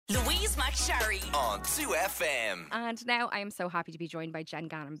Louise McSharry on 2FM. And now I am so happy to be joined by Jenn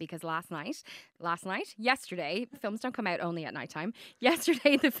Gannon because yesterday, films don't come out only at nighttime.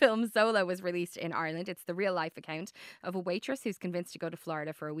 Yesterday, the film Zola was released in Ireland. It's the real life account of a waitress who's convinced to go to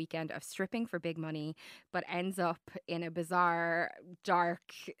Florida for a weekend of stripping for big money, but ends up in a bizarre, dark,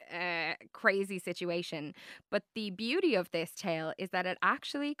 crazy situation. But the beauty of this tale is that it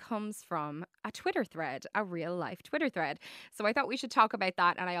actually comes from a Twitter thread, a real life Twitter thread. So I thought we should talk about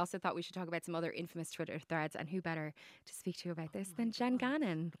that, and I also thought we should talk about some other infamous Twitter threads, and who better to speak to about this than Jenn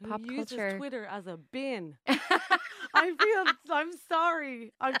Gannon, pop Who uses culture. Twitter as a bin. I'm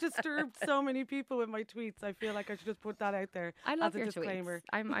sorry. I've disturbed so many people with my tweets. I feel like I should just put that out there I love as a your disclaimer.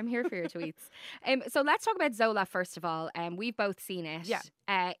 tweets. I'm here for your tweets. So let's talk about Zola first of all. We've both seen it. Yeah.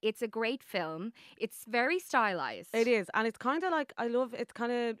 It's a great film. It's very stylized. It is, and it's kind of like,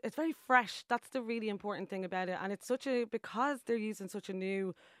 it's very fresh. That's the really important thing about it. And it's because they're using such a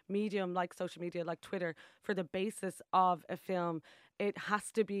new medium like social media, like Twitter, for the basis of a film. It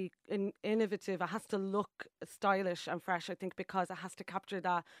has to be innovative. It has to look stylish and fresh, I think, because it has to capture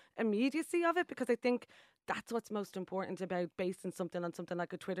that immediacy of it. Because I think that's what's most important about basing something on something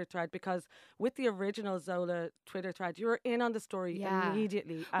like a Twitter thread. Because with the original Zola Twitter thread, you were in on the story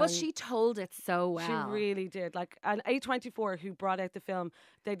immediately. Well, she told it so well. She really did. Like, and A24, who brought out the film,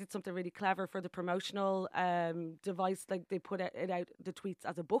 they did something really clever for the promotional device. Like, they put it out, the tweets,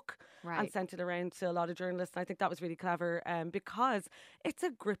 as a book and sent it around to a lot of journalists. And I think that was really clever because it's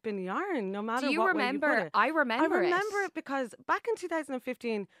a gripping yarn, no matter what way you put it. I remember it because back in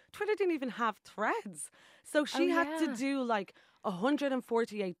 2015, Twitter didn't even have threads. So she had to do like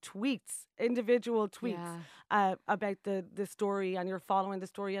 148 tweets, individual tweets about the story, and you're following the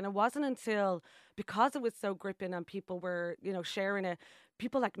story. And it wasn't until, because it was so gripping and people were, sharing it,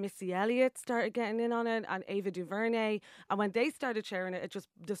 people like Missy Elliott started getting in on it, and Ava DuVernay. And when they started sharing it,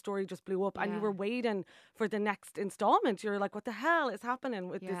 the story just blew up. And you were waiting for the next installment. You're like, what the hell is happening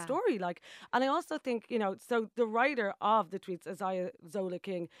with this story? Like, and I also think, so the writer of the tweets, Isaiah Zola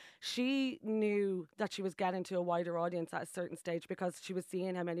King, she knew that she was getting to a wider audience at a certain stage because she was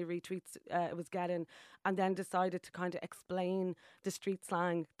seeing how many retweets it was getting, and then decided to kind of explain the street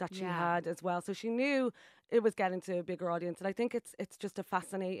slang that she had as well. So she knew it was getting to a bigger audience. And I think it's just a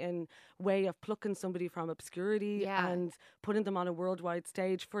fascinating way of plucking somebody from obscurity and putting them on a worldwide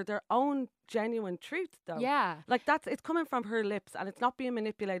stage for their own genuine truth, though. Yeah. Like, it's coming from her lips, and it's not being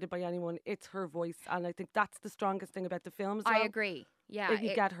manipulated by anyone. It's her voice. And I think that's the strongest thing about the film as well. I agree. Yeah,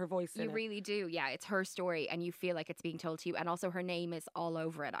 you get her voice in it. You really do. Yeah, it's her story, and you feel like it's being told to you. And also, her name is all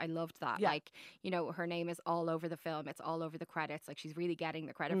over it. I loved that. Yeah. Like, her name is all over the film. It's all over the credits. Like, she's really getting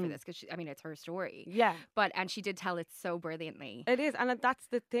the credit for this because, it's her story. Yeah. And she did tell it so brilliantly. It is, and that's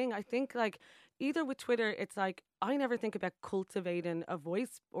the thing. I think, like, either with Twitter, it's like, I never think about cultivating a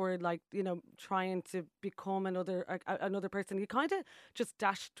voice or, like, trying to become another person. You kind of just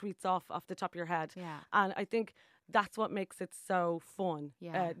dash tweets off the top of your head. Yeah. And I think that's what makes it so fun.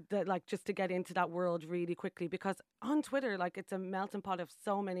 Yeah. Like, just to get into that world really quickly, because on Twitter, like, it's a melting pot of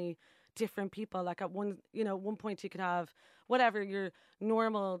so many different people. Like, at one point you could have whatever your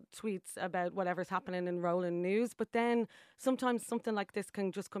normal tweets about whatever's happening in rolling news, but then sometimes something like this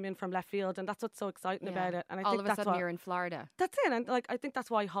can just come in from left field, and that's what's so exciting about it. And I all think of a that's sudden you're in Florida. That's it. And, like, I think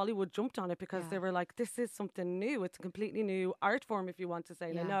that's why Hollywood jumped on it, because they were like, this is something new. It's a completely new art form, if you want to say.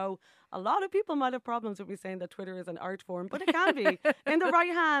 And I know a lot of people might have problems with me saying that Twitter is an art form, but it can be. In the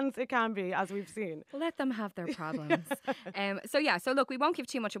right hands, it can be, as we've seen. Let them have their problems. So look, we won't give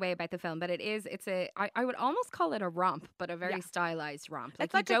too much away about the film, but I would almost call it a romp, but a very stylized romp.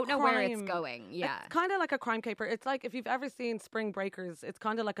 Like, you don't know where it's going. Yeah. It's kind of like a crime caper. It's like, if you've ever seen Spring Breakers, it's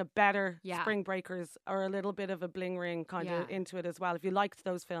kind of like a better Spring Breakers, or a little bit of a bling ring kind of into it as well. If you liked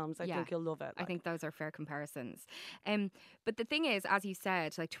those films, I think you'll love it. I think those are fair comparisons. But the thing is, as you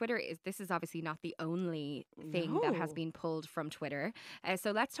said, like, this is obviously not the only thing that has been pulled from Twitter.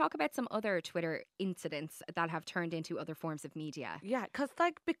 So let's talk about some other Twitter incidents that have turned into other forms of media. Yeah,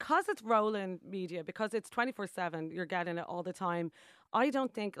 because it's rolling media, because it's 24/7, you're getting it all the time. I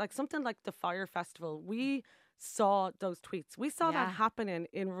don't think, like, something like the Fire Festival, we saw those tweets. We saw that happening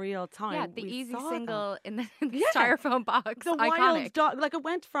in real time. Yeah, the Easy single in the Yeah. styrofoam box. The Iconic. wild dog. Like, it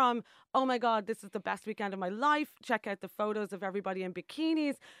went from, oh my God, this is the best weekend of my life, check out the photos of everybody in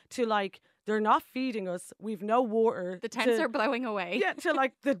bikinis, to, like, they're not feeding us, we've no water. The tents are blowing away. Yeah, to,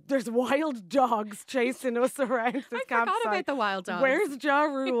 like, there's wild dogs chasing us around this campsite. I forgot about the wild dogs. Where's Ja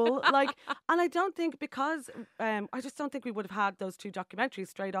Rule? Like, and I don't think, because I just don't think we would have had those two documentaries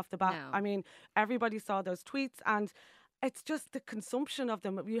straight off the bat. No. I mean, everybody saw those tweets, and it's just the consumption of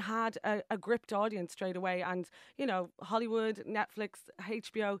them. You had a gripped audience straight away. And, you know, Hollywood, Netflix,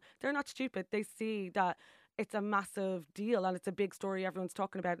 HBO, they're not stupid. They see that it's a massive deal and it's a big story everyone's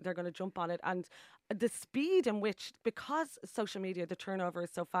talking about it. They're going to jump on it. And the speed in which, because social media, the turnover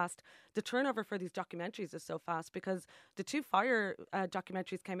is so fast, the turnover for these documentaries is so fast, because the two Fire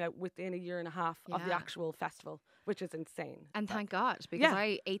documentaries came out within a year and a half of the actual festival, which is insane. And thank God, because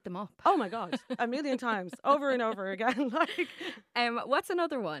I ate them up. Oh my God, a million times, over and over again. Like, what's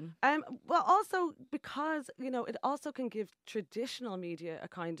another one? Well, also because, you know, it also can give traditional media a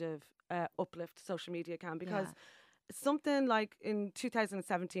kind of uplift. Social media can, because something like in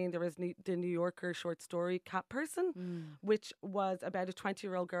 2017 there was the New Yorker short story Cat Person, which was about a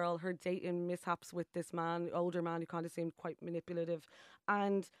 20-year-old girl, her dating mishaps with this man, older man, who kind of seemed quite manipulative,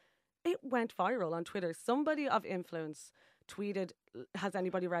 and it went viral on Twitter. Somebody of influence tweeted, has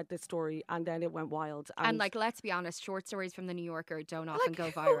anybody read this story? And then it went wild. And like, let's be honest, short stories from the New Yorker don't often go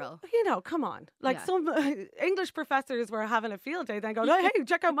viral. You know, come on. Like, some English professors were having a field day then going, oh, hey,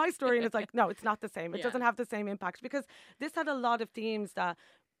 check out my story. And it's like, no, it's not the same. It doesn't have the same impact, because this had a lot of themes that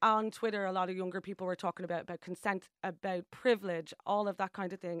on Twitter, a lot of younger people were talking about consent, about privilege, all of that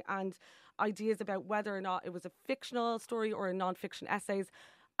kind of thing, and ideas about whether or not it was a fictional story or a non-fiction essays.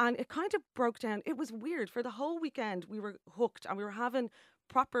 And it kind of broke down. It was weird. For the whole weekend, we were hooked and we were having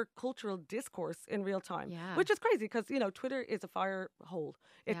proper cultural discourse in real time, which is crazy, because, you know, Twitter is a fire hole.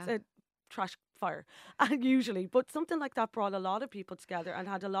 It's a trash fire, usually. But something like that brought a lot of people together and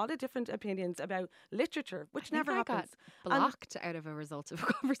had a lot of different opinions about literature, which never happens. Got blocked out of a result of a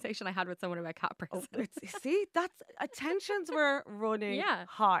conversation I had with someone about Cat Person. See, that's tensions were running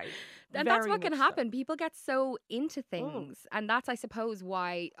high. And that's what can happen. People get so into things. And that's, I suppose,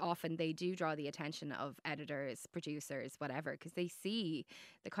 why often they do draw the attention of editors, producers, whatever, because they see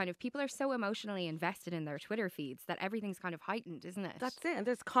the kind of, people are so emotionally invested in their Twitter feeds that everything's kind of heightened, isn't it? That's it. And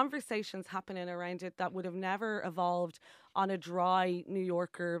there's conversations happening around it that would have never evolved on a dry New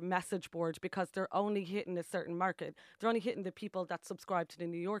Yorker message board, because they're only hitting a certain market. They're only hitting the people that subscribe to the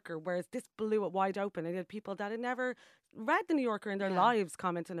New Yorker, whereas this blew it wide open. It had people that had never read the New Yorker in their lives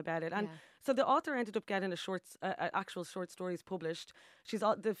commenting about it. And so the author ended up getting actual short stories published.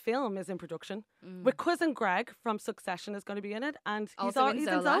 The film is in production with cousin Greg from Succession is going to be in it, and he's in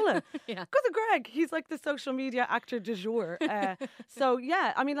Zola. Cousin Greg, he's like the social media actor du jour. So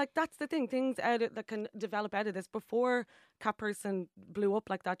yeah, I mean, like, that's the thing. Things that can develop out of this. Before Cat Person blew up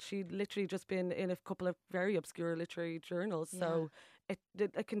like that, she'd literally just been in a couple of very obscure literary journals. So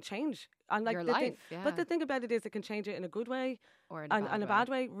it can change. And like your life, but the thing about it is, it can change it in a good way or in a bad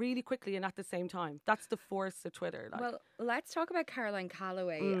way really quickly and at the same time. That's the force of Twitter. Like. Well, let's talk about Caroline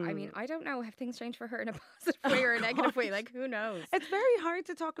Calloway. I mean, I don't know, have things changed for her in a positive way or a negative way? Like, who knows? It's very hard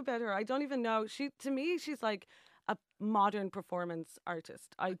to talk about her. I don't even know. To me, she's like a modern performance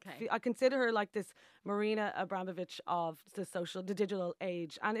artist. I consider her like this Marina Abramovich of the digital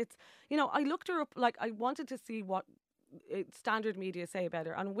age. And it's, you know, I looked her up, like, I wanted to see what standard media say about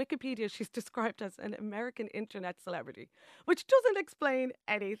her. On Wikipedia, she's described as an American internet celebrity, which doesn't explain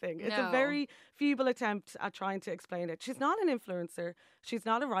anything. It's a very feeble attempt at trying to explain it. She's not an influencer. She's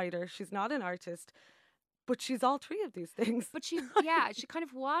not a writer. She's not an artist. But she's all three of these things. But she kind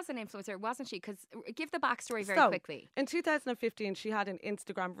of was an influencer, wasn't she? Because give the backstory very quickly. In 2015, she had an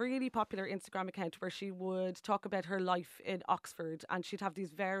really popular Instagram account where she would talk about her life in Oxford, and she'd have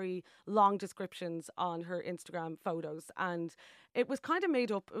these very long descriptions on her Instagram photos. And it was kind of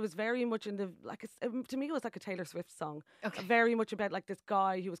made up. It was very much to me, it was like a Taylor Swift song. Very much about like this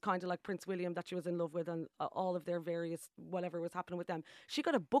guy who was kind of like Prince William that she was in love with, and all of their various whatever was happening with them. She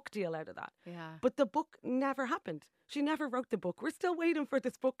got a book deal out of that. But the book never happened. She never wrote the book. We're still waiting for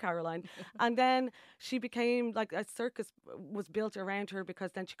this book, Caroline. And then she became like, a circus was built around her,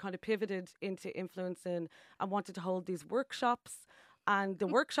 because then she kind of pivoted into influencing and wanted to hold these workshops. And the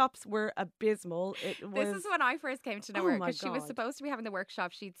workshops were abysmal. This is when I first came to know her, because she was supposed to be having the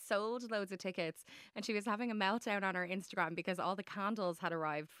workshop. She'd sold loads of tickets, and she was having a meltdown on her Instagram because all the candles had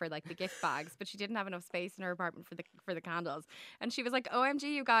arrived for like the gift bags, but she didn't have enough space in her apartment for the candles. And she was like, "OMG,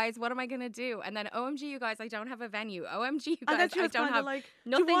 you guys, what am I gonna do?" And then, "OMG, you guys, I don't have a venue. OMG, you guys, I don't have like,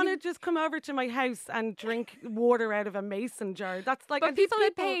 nothing." Do you want to just come over to my house and drink water out of a mason jar? That's like. But people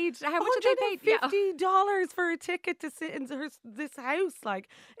had paid. How much did they pay? $50 for a ticket to sit in this house. Like,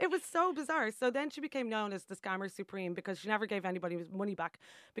 it was so bizarre. So then she became known as the scammer supreme, because she never gave anybody money back,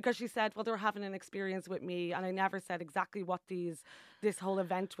 because she said, well, they were having an experience with me and I never said exactly what this whole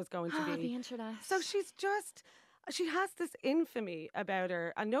event was going to be. The internet. So she has this infamy about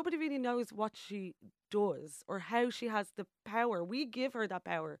her, and nobody really knows what she does or how she has the power. We give her that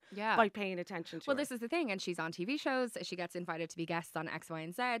power Yeah. by paying attention to Well, her. this is the thing, and she's on TV shows. She gets invited to be guests on X, Y,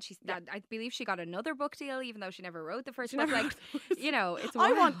 and Z. I believe she got another book deal, even though she never wrote the first book. Like, you know, it's I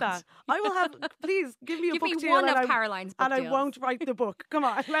wild. want that. I will have. Please give me a Give book me deal, one and of Caroline's book and deals. I won't write the book. Come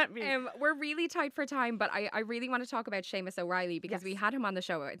on, let me. We're really tight for time, but I really want to talk about Seamus O'Reilly because Yes. we had him on the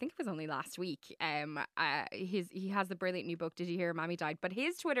show. I think it was only last week. He has the brilliant new book, Did You Hear Mammy Died? But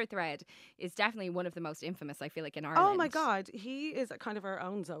his Twitter thread is definitely one of the most infamous, I feel like, in Ireland. Oh my God, he is kind of our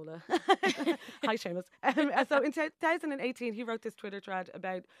own Zola. Hi, Seamus. So in 2018, he wrote this Twitter thread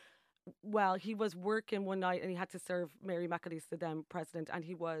about, well, he was working one night and he had to serve Mary McAleese, the then president, and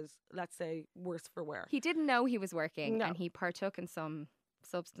he was, let's say, worse for wear. He didn't know he was working, No. and he partook in some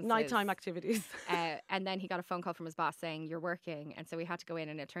substances. Nighttime activities. And then he got a phone call from his boss saying, "You're working." And so we had to go in,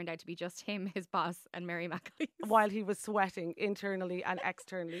 and it turned out to be just him, his boss, and Mary McAleese. While he was sweating internally and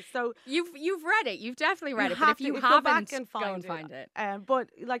externally. So You've read it. You've definitely read it. But have if you to haven't, go back and go and find find it. But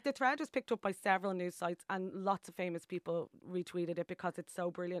like the thread was picked up by several news sites and lots of famous people retweeted it because it's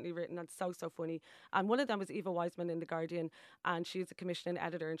so brilliantly written and so funny. And one of them was Eva Wiseman in The Guardian, and she's a commissioning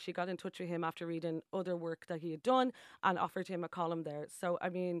editor, and she got in touch with him after reading other work that he had done and offered him a column there. So I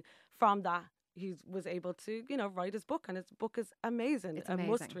mean, from that, he was able to, you know, write his book, and his book is amazing. It's a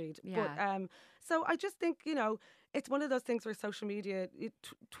amazing. must read. Yeah. But so I just think, you know, it's one of those things where social media,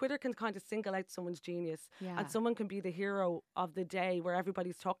 Twitter can kind of single out someone's genius, Yeah. and someone can be the hero of the day where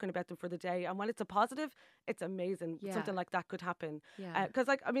everybody's talking about them for the day. And when it's a positive, it's amazing. Yeah. Something like that could happen. Yeah. Because,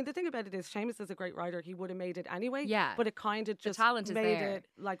 like, I mean, the thing about it is, Seamus is a great writer. He would have made it anyway. Yeah. But it kind of just talent is made there. it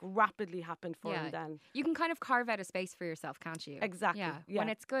like rapidly happen for Yeah. him then. You can kind of carve out a space for yourself, can't you? Exactly. Yeah. Yeah. When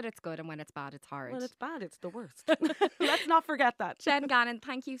it's good, and when it's bad, it's hard. When it's bad, it's the worst. Let's not forget that. Jenn Gannon,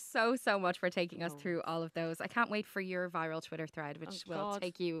 thank you so much for taking us No. through all of those. I can't wait for your viral Twitter thread, which will God.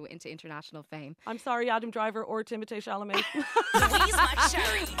 take you into international fame. I'm sorry, Adam Driver or Timothée Chalamet. Louise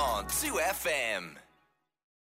McSherry on 2FM.